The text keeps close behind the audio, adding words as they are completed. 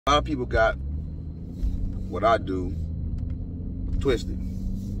A lot of people got what I do twisted.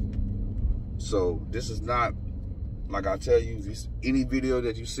 So this is not, like I tell you, any video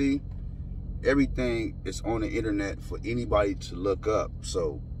that you see, everything is on the internet for anybody to look up.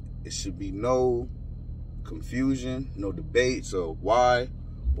 So it should be no confusion, no debate. So why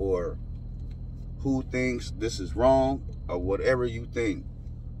or who thinks this is wrong or whatever you think,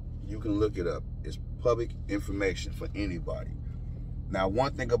 you can look it up. It's public information for anybody. Now,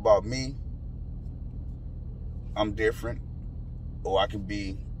 one thing about me, I'm different, or I can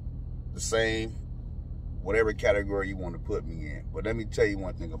be the same, whatever category you want to put me in. But let me tell you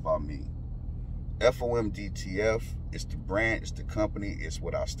one thing about me. F.O.M. DTF, it's the brand, it's the company, it's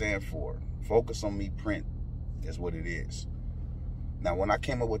what I stand for. Focus on Me Print is what it is. Now, when I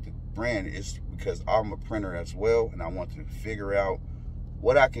came up with the brand, it's because I'm a printer as well, and I wanted to figure out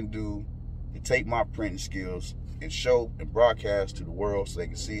what I can do to take my printing skills and show and broadcast to the world so they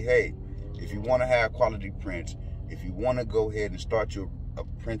can see, hey, if you want to have quality prints, if you want to go ahead and start your a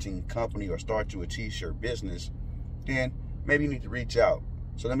printing company or start you a t-shirt business, then maybe you need to reach out.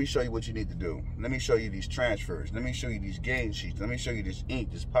 So let me show you what you need to do. Let me show you these transfers. Let me show you these gain sheets. Let me show you this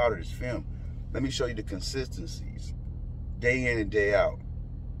ink, this powder, this film. Let me show you the consistencies day in and day out.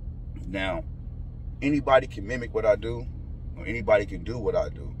 Now, anybody can mimic what I do, or anybody can do what I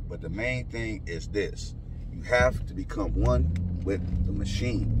do. But the main thing is this. You have to become one with the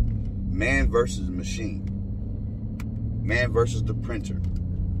machine. Man versus the machine. Man versus the printer.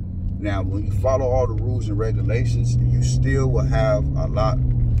 Now, when you follow all the rules and regulations, you still will have a lot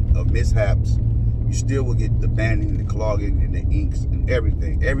of mishaps. You still will get the banding, the clogging, and the inks and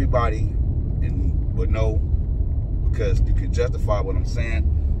everything. Everybody would know, because you can justify what I'm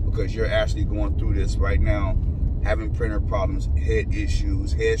saying, because you're actually going through this right now, having printer problems, head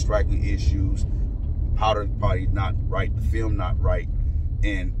issues, head striking issues, powder probably not right, the film not right,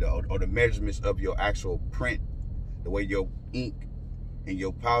 and or the measurements of your actual print, the way your ink and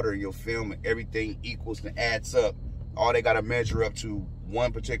your powder and your film and everything equals and adds up. All they got to measure up to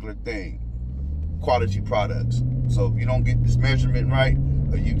one particular thing: quality products. So if you don't get this measurement right,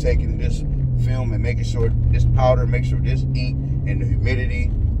 or you taking this film and making sure this powder, make sure this ink and the humidity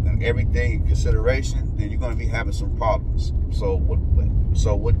and everything in consideration, then you're going to be having some problems. So what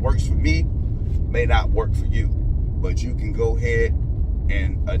works for me may not work for you, but you can go ahead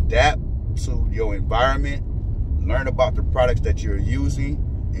and adapt to your environment, learn about the products that you're using,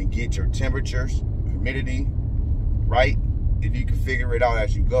 and get your temperatures, humidity right, and you can figure it out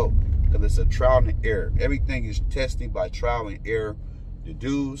as you go, because it's a trial and error. Everything is testing by trial and error, the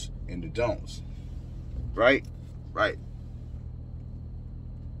do's and the don'ts. Right? Right.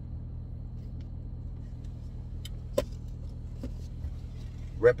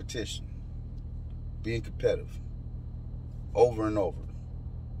 Repetition. Being competitive. Over and over.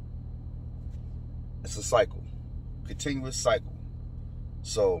 It's a cycle. Continuous cycle.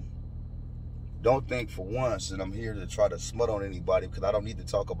 So don't think for once that I'm here to try to smut on anybody, because I don't need to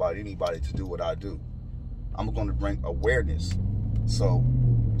talk about anybody to do what I do. I'm going to bring awareness. So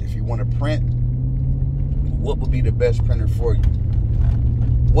if you want to print, what would be the best printer for you?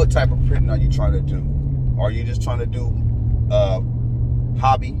 What type of printing are you trying to do? Are you just trying to do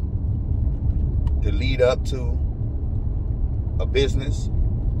hobby to lead up to a business?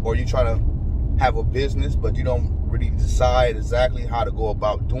 Or you try to have a business but you don't really decide exactly how to go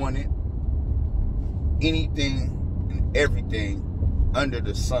about doing it? Anything and everything under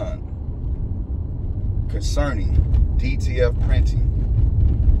the sun concerning DTF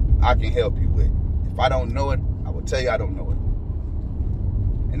printing, I can help you with. If I don't know it, I will tell you I don't know it.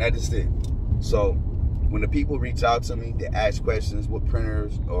 And that is it. So when the people reach out to me, they ask questions, what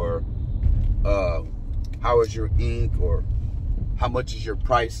printers, or how is your ink, or how much is your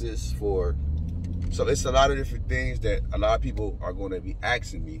prices for. So it's a lot of different things that a lot of people are going to be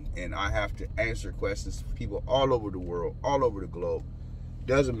asking me, and I have to answer questions for people all over the world, all over the globe.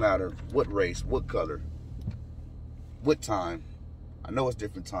 Doesn't matter what race, what color, what time. I know it's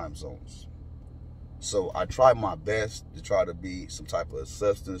different time zones. So I try my best to try to be some type of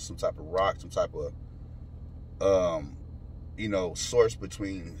substance, some type of rock, some type of source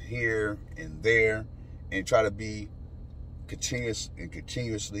between here and there, and try to be continuously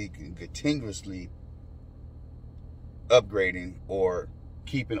upgrading or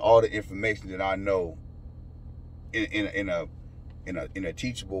keeping all the information that I know in a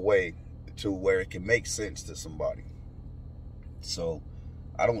teachable way, to where it can make sense to somebody. So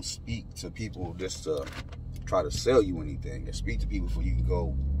I don't speak to people just to try to sell you anything. I speak to people for you to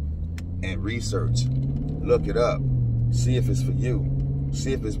go and research, look it up, see if it's for you,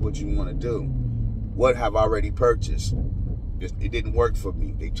 see if it's what you want to do. What have I already purchased? It didn't work for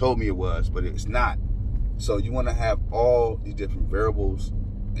me. They told me it was, but it's not. So you want to have all these different variables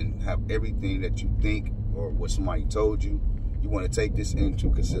and have everything that you think or what somebody told you. You want to take this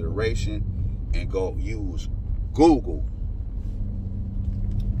into consideration and go use Google.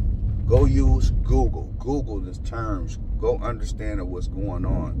 Go use Google. Google these terms. Go understand what's going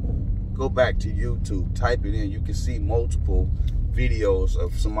on. Go back to YouTube. Type it in. You can see multiple videos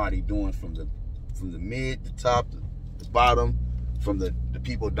of somebody doing from the mid, the top, the bottom, from the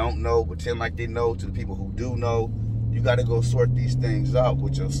people don't know, pretend like they know, to the people who do know. You got to go sort these things out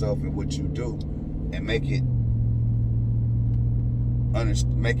with yourself and what you do, and make it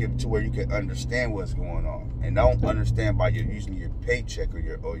to where you can understand what's going on, and don't understand by using your paycheck or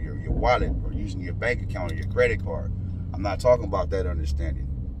your wallet, or using your bank account or your credit card. I'm not talking about that understanding,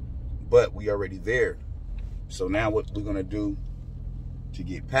 but we already there. So now what we're gonna do to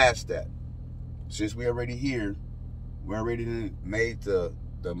get past that, since we already here, we already made the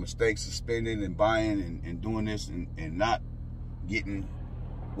mistakes of spending and buying and doing this and not getting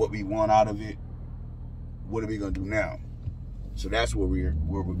what we want out of it. What are we gonna do now? So that's where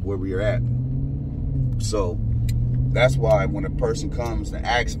we're at. So that's why when a person comes and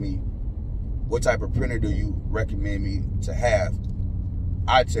asks me, what type of printer do you recommend me to have,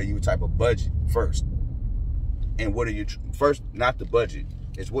 I tell you what type of budget first. And what are you first? Not the budget.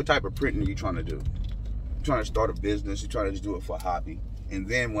 It's what type of printing are you trying to do? You're trying to start a business. You're trying to just do it for a hobby. And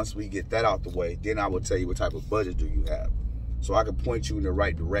then once we get that out the way, then I will tell you what type of budget do you have, so I can point you in the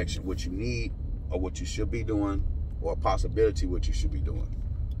right direction, what you need or what you should be doing, or a possibility what you should be doing.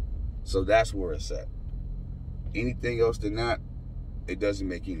 So that's where it's at. Anything else than that, it doesn't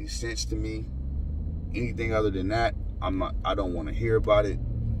make any sense to me. Anything other than that, I don't want to hear about it.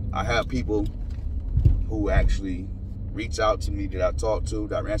 I have people who actually reach out to me that I talk to,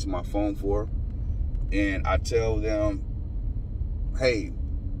 that I answer my phone for, and I tell them, hey,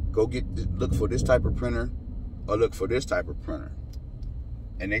 go look for this type of printer, or look for this type of printer.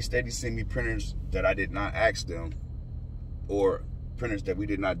 And they steady send me printers that I did not ask them, or printers that we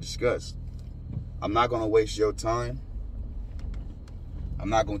did not discuss. I'm not gonna waste your time. I'm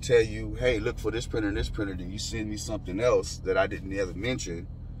not gonna tell you, hey, look for this printer and this printer, then you send me something else that I didn't ever mention,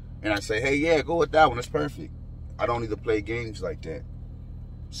 and I say, hey, yeah, go with that one, it's perfect. I don't need to play games like that.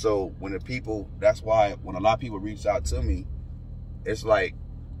 So when that's why when a lot of people reach out to me, it's like,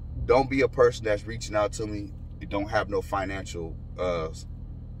 don't be a person that's reaching out to me that don't have no financial,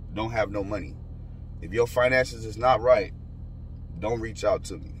 don't have no money. If your finances is not right, don't reach out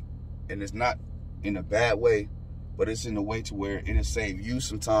to me. And it's not in a bad way, but it's in a way to where it'll save you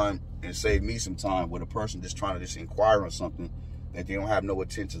some time and save me some time with a person just trying to just inquire on something that they don't have no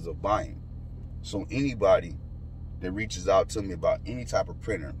intentions of buying. So anybody that reaches out to me about any type of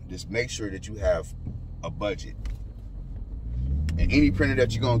printer, just make sure that you have a budget. And any printer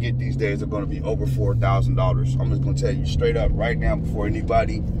that you're gonna get these days are gonna be over $4,000. I'm just gonna tell you straight up right now before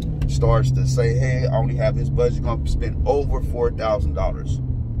anybody starts to say, hey, I only have this budget, you're gonna spend over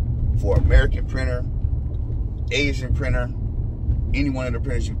 $4,000 for American printer, Asian printer, any one of the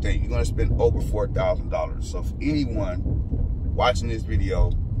printers you think. You're gonna spend over $4,000. So if anyone watching this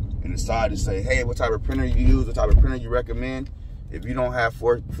video and decide to say, hey, what type of printer you use, what type of printer you recommend, if you don't have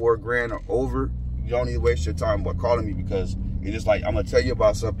four grand or over, you don't need to waste your time by calling me, because it's just like, I'm gonna tell you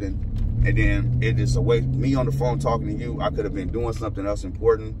about something, and then it is a waste. Me on the phone talking to you, I could have been doing something else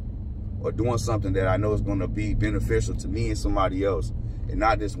important, or doing something that I know is gonna be beneficial to me and somebody else, and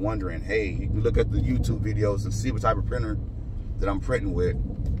not just wondering, hey, you can look at the YouTube videos and see what type of printer that I'm printing with,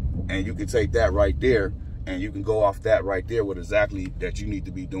 and you can take that right there, and you can go off that right there what exactly that you need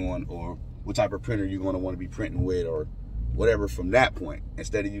to be doing, or what type of printer you're gonna wanna be printing with, or whatever from that point,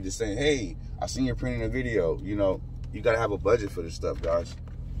 instead of you just saying, hey, I seen you printing a video. You know, you gotta have a budget for this stuff, guys.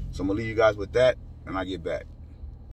 So I'm gonna leave you guys with that, and I get back.